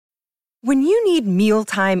When you need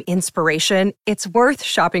mealtime inspiration, it's worth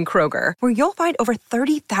shopping Kroger, where you'll find over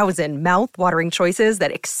 30,000 mouth-watering choices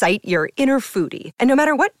that excite your inner foodie. And no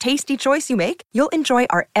matter what tasty choice you make, you'll enjoy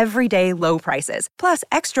our everyday low prices, plus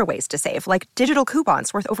extra ways to save, like digital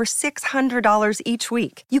coupons worth over $600 each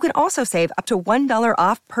week. You can also save up to $1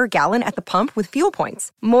 off per gallon at the pump with fuel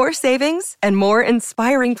points. More savings and more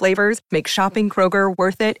inspiring flavors make shopping Kroger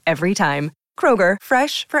worth it every time. Kroger,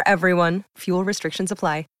 fresh for everyone. Fuel restrictions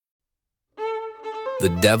apply. The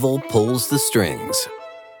Devil Pulls the Strings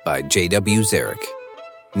by J.W. Zarek.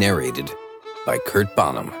 Narrated by Kurt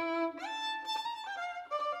Bonham.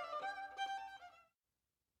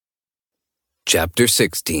 Chapter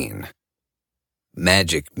 16.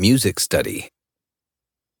 Magic Music Study.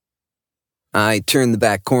 I turned the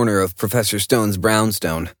back corner of Professor Stone's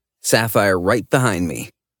brownstone, Sapphire right behind me.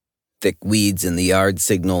 Thick weeds in the yard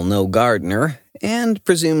signal no gardener, and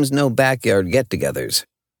presumes no backyard get-togethers.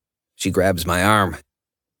 She grabs my arm.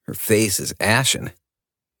 Her face is ashen.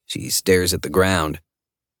 She stares at the ground.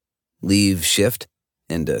 Leaves shift,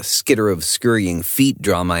 and a skitter of scurrying feet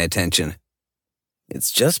draw my attention.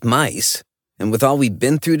 It's just mice, and with all we've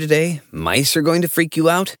been through today, mice are going to freak you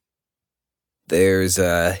out? There's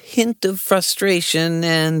a hint of frustration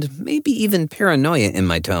and maybe even paranoia in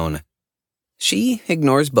my tone. She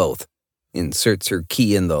ignores both, inserts her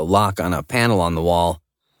key in the lock on a panel on the wall.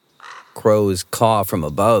 Crows caw from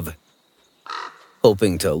above.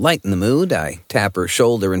 Hoping to lighten the mood, I tap her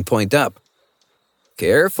shoulder and point up.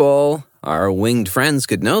 Careful, our winged friends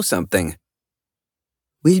could know something.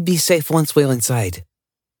 We'll be safe once we're inside.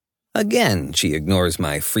 Again, she ignores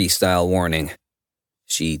my freestyle warning.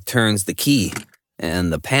 She turns the key,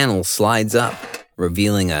 and the panel slides up,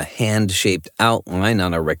 revealing a hand-shaped outline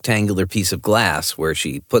on a rectangular piece of glass where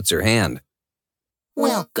she puts her hand.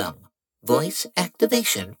 Welcome. Voice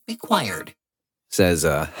activation required, says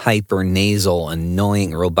a hyper-nasal,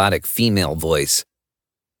 annoying robotic female voice.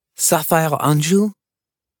 Sapphire Anjou?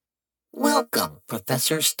 Welcome,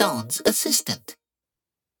 Professor Stone's assistant.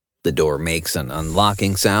 The door makes an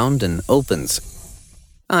unlocking sound and opens.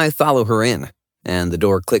 I follow her in, and the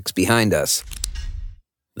door clicks behind us.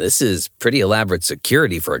 This is pretty elaborate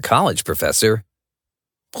security for a college professor.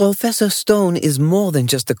 Professor Stone is more than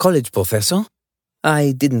just a college professor.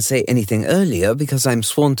 I didn't say anything earlier because I'm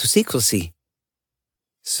sworn to secrecy.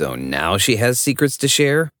 So now she has secrets to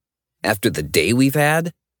share? After the day we've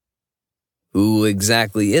had? Who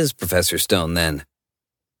exactly is Professor Stone, then?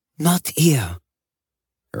 Not here.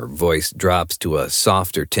 Her voice drops to a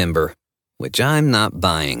softer timbre, which I'm not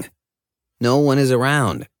buying. No one is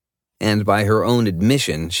around, and by her own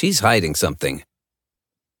admission, she's hiding something.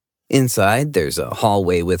 Inside, there's a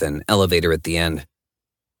hallway with an elevator at the end.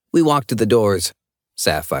 We walk to the doors.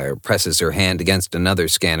 Sapphire presses her hand against another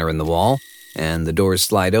scanner in the wall, and the doors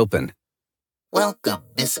slide open. Welcome,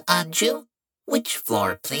 Miss Anjou. Which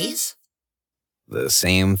floor, please? The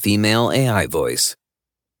same female AI voice.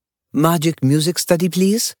 Magic music study,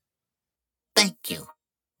 please? Thank you.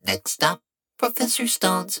 Next up, Professor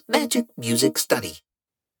Stone's magic music study.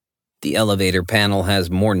 The elevator panel has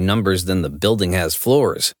more numbers than the building has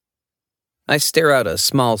floors. I stare out a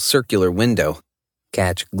small circular window,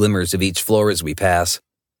 catch glimmers of each floor as we pass.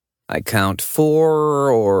 I count 4,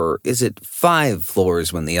 or is it 5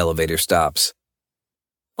 floors when the elevator stops?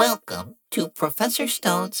 Welcome to Professor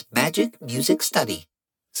Stone's magic music study,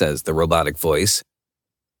 says the robotic voice.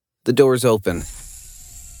 The doors open.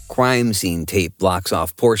 Crime scene tape blocks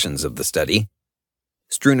off portions of the study.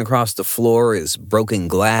 Strewn across the floor is broken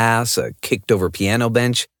glass, a kicked-over piano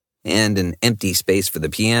bench, and an empty space for the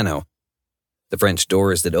piano. The French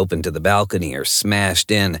doors that open to the balcony are smashed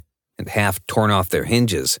in and half torn off their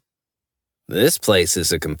hinges. This place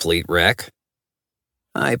is a complete wreck.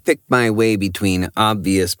 I picked my way between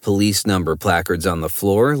obvious police number placards on the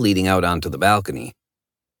floor leading out onto the balcony.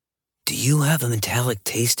 Do you have a metallic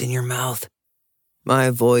taste in your mouth? My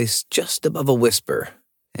voice just above a whisper,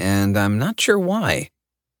 and I'm not sure why.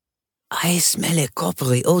 I smell a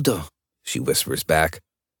coppery odor, she whispers back.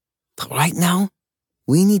 But right now,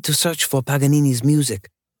 we need to search for Paganini's music,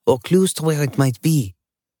 or clues to where it might be.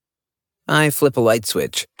 I flip a light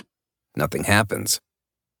switch. Nothing happens.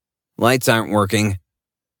 Lights aren't working.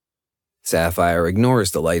 Sapphire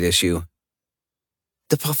ignores the light issue.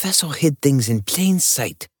 The professor hid things in plain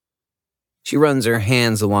sight. She runs her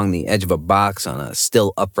hands along the edge of a box on a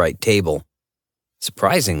still upright table.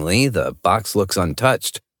 Surprisingly, the box looks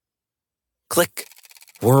untouched. Click,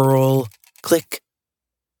 whirl, click.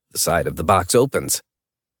 The side of the box opens.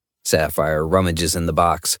 Sapphire rummages in the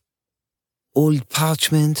box. Old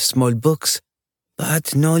parchment, small books,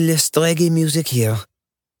 but no less reggae music here.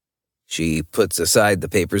 She puts aside the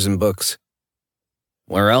papers and books.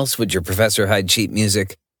 Where else would your professor hide sheet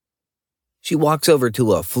music? She walks over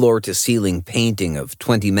to a floor-to-ceiling painting of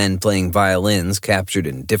 20 men playing violins captured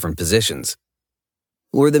in different positions.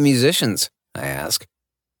 Who are the musicians? I ask.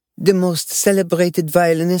 The most celebrated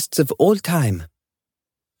violinists of all time.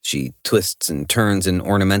 She twists and turns an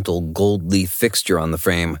ornamental gold leaf fixture on the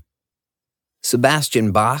frame.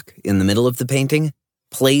 Sebastian Bach, in the middle of the painting,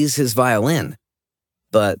 plays his violin.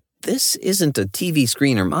 But this isn't a TV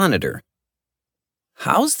screen or monitor.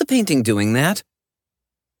 How's the painting doing that?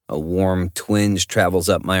 A warm twinge travels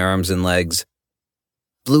up my arms and legs.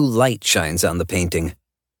 Blue light shines on the painting.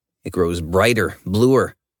 It grows brighter,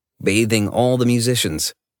 bluer, bathing all the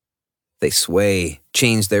musicians. They sway,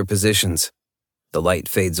 change their positions. The light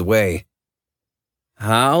fades away.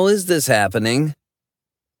 How is this happening?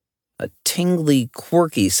 A tingly,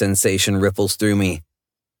 quirky sensation ripples through me.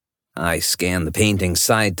 I scan the painting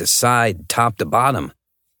side to side, top to bottom.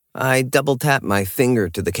 I double-tap my finger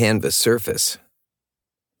to the canvas surface.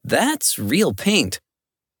 That's real paint.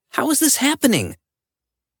 How is this happening?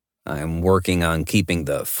 I'm working on keeping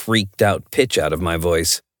the freaked-out pitch out of my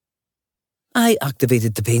voice. I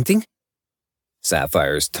activated the painting.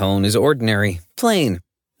 Sapphire's tone is ordinary, plain,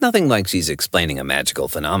 nothing like she's explaining a magical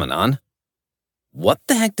phenomenon. What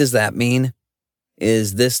the heck does that mean?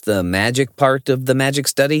 Is this the magic part of the magic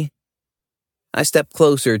study? I step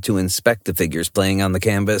closer to inspect the figures playing on the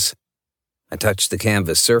canvas. I touch the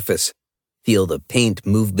canvas surface, feel the paint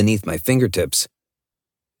move beneath my fingertips.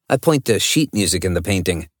 I point to sheet music in the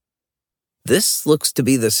painting. This looks to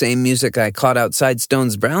be the same music I caught outside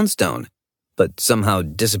Stone's brownstone, but somehow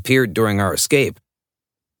disappeared during our escape.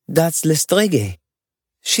 That's L'Estregue.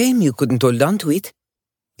 Shame you couldn't hold on to it.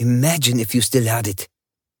 Imagine if you still had it.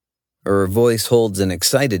 Her voice holds an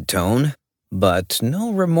excited tone, but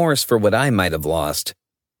no remorse for what I might have lost.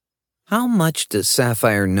 How much does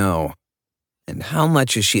Sapphire know? And how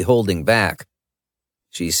much is she holding back?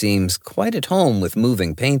 She seems quite at home with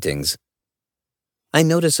moving paintings. I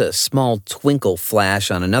notice a small twinkle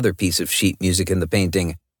flash on another piece of sheet music in the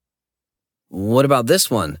painting. What about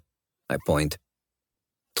this one? I point.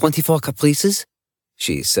 24 Caprices?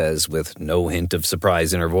 She says with no hint of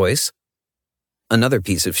surprise in her voice. Another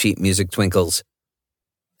piece of sheet music twinkles.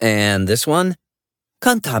 And this one?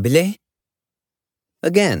 Cantabile?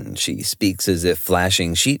 Again, she speaks as if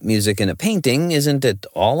flashing sheet music in a painting isn't at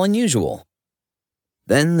all unusual.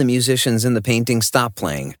 Then the musicians in the painting stop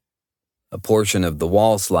playing. A portion of the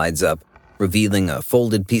wall slides up, revealing a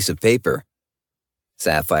folded piece of paper.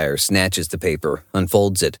 Sapphire snatches the paper,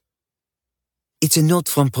 unfolds it. It's a note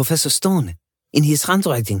from Professor Stone, in his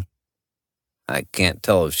handwriting. I can't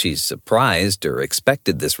tell if she's surprised or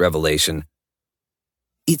expected this revelation.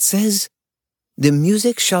 It says, "The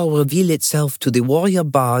music shall reveal itself to the warrior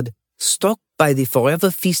bard stalked by the forever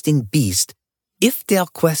feasting beast, if their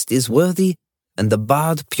quest is worthy and the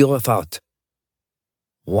bard pure of heart."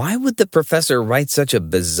 Why would the professor write such a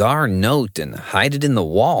bizarre note and hide it in the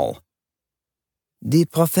wall? The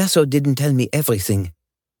professor didn't tell me everything.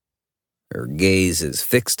 Her gaze is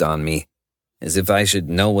fixed on me, as if I should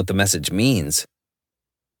know what the message means.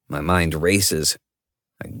 My mind races.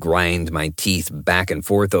 I grind my teeth back and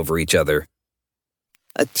forth over each other.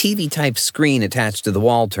 A TV-type screen attached to the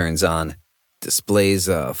wall turns on, displays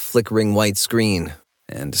a flickering white screen,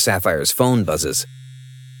 and Sapphire's phone buzzes.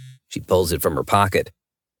 She pulls it from her pocket.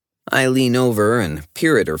 I lean over and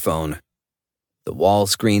peer at her phone. The wall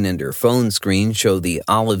screen and her phone screen show the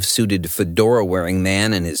olive-suited fedora-wearing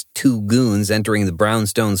man and his two goons entering the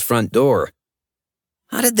brownstone's front door.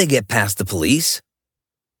 How did they get past the police?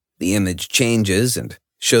 The image changes and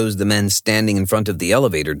shows the men standing in front of the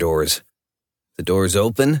elevator doors. The doors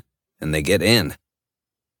open, and they get in.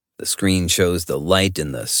 The screen shows the light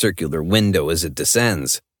in the circular window as it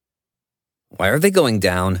descends. Why are they going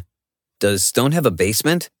down? Does Stone have a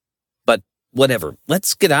basement? But whatever,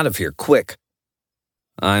 let's get out of here quick.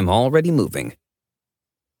 I'm already moving.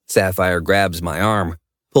 Sapphire grabs my arm,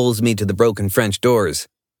 pulls me to the broken French doors.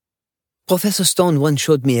 Professor Stone once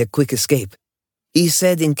showed me a quick escape. He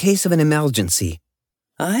said in case of an emergency.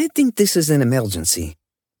 I think this is an emergency.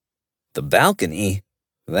 The balcony?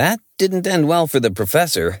 That didn't end well for the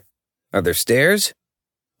professor. Are there stairs?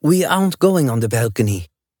 We aren't going on the balcony.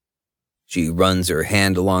 She runs her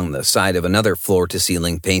hand along the side of another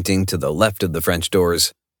floor-to-ceiling painting to the left of the French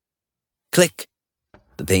doors. Click.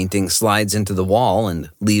 The painting slides into the wall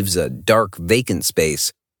and leaves a dark, vacant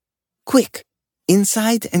space. Quick!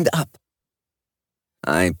 Inside and up.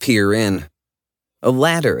 I peer in. A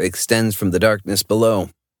ladder extends from the darkness below,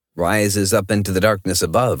 rises up into the darkness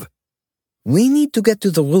above. We need to get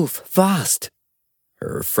to the roof fast.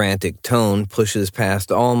 Her frantic tone pushes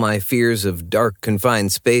past all my fears of dark,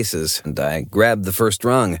 confined spaces, and I grab the first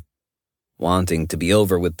rung. Wanting to be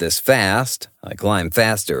over with this fast, I climb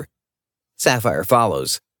faster. Sapphire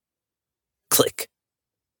follows. Click.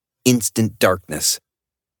 Instant darkness.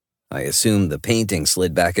 I assume the painting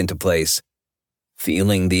slid back into place.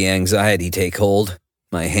 Feeling the anxiety take hold,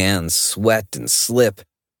 my hands sweat and slip.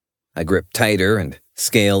 I grip tighter and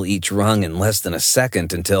scale each rung in less than a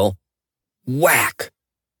second until... whack!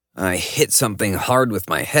 I hit something hard with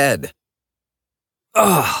my head.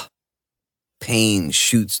 Ugh! Pain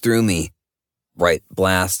shoots through me. Bright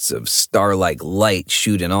blasts of star-like light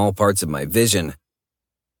shoot in all parts of my vision.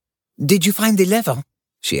 Did you find the lever?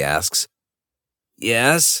 She asks.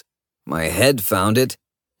 Yes, my head found it.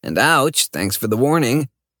 And ouch, thanks for the warning.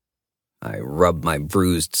 I rub my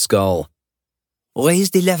bruised skull.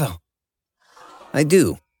 Raise the lever. I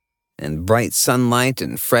do, and bright sunlight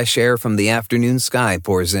and fresh air from the afternoon sky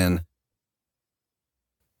pours in.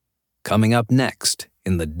 Coming up next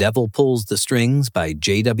in The Devil Pulls the Strings by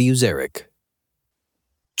J.W. Zarek.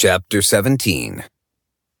 Chapter 17.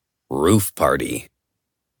 Roof Party.